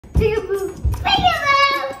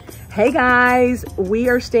Hey guys, we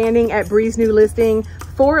are standing at Bre's new listing,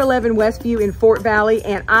 411 Westview in Fort Valley,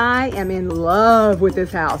 and I am in love with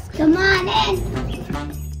this house. Come on in.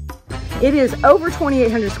 It is over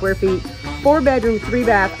 2,800 square feet, 4 bedroom, 3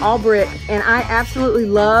 bath, all brick, and I absolutely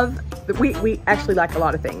love, we actually like a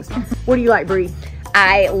lot of things. What do you like, Bre?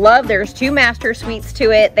 I love, there's 2 master suites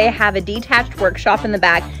to it. They have a detached workshop in the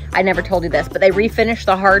back. I never told you this, but they refinished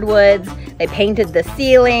the hardwoods. They painted the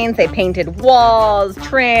ceilings, they painted walls,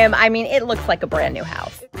 trim. I mean, it looks like a brand new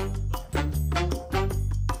house.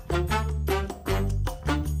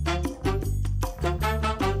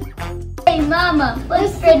 Hey Mama,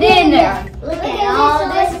 what's for dinner? Look at all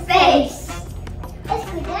this space. Let's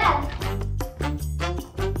go down.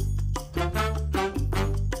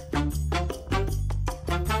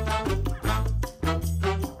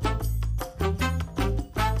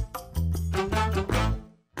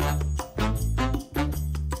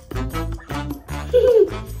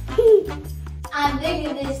 I'm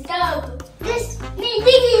digging this stove. Me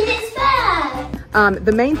digging this fire.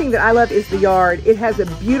 The main thing that I love is the yard. It has a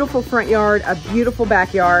beautiful front yard, a beautiful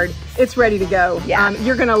backyard. It's ready to go. Yeah.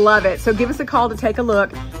 You're gonna love it. So give us a call to take a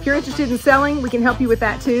look. If you're interested in selling, we can help you with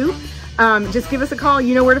that too. Just give us a call.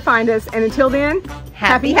 You know where to find us. And until then,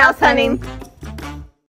 Happy house hunting.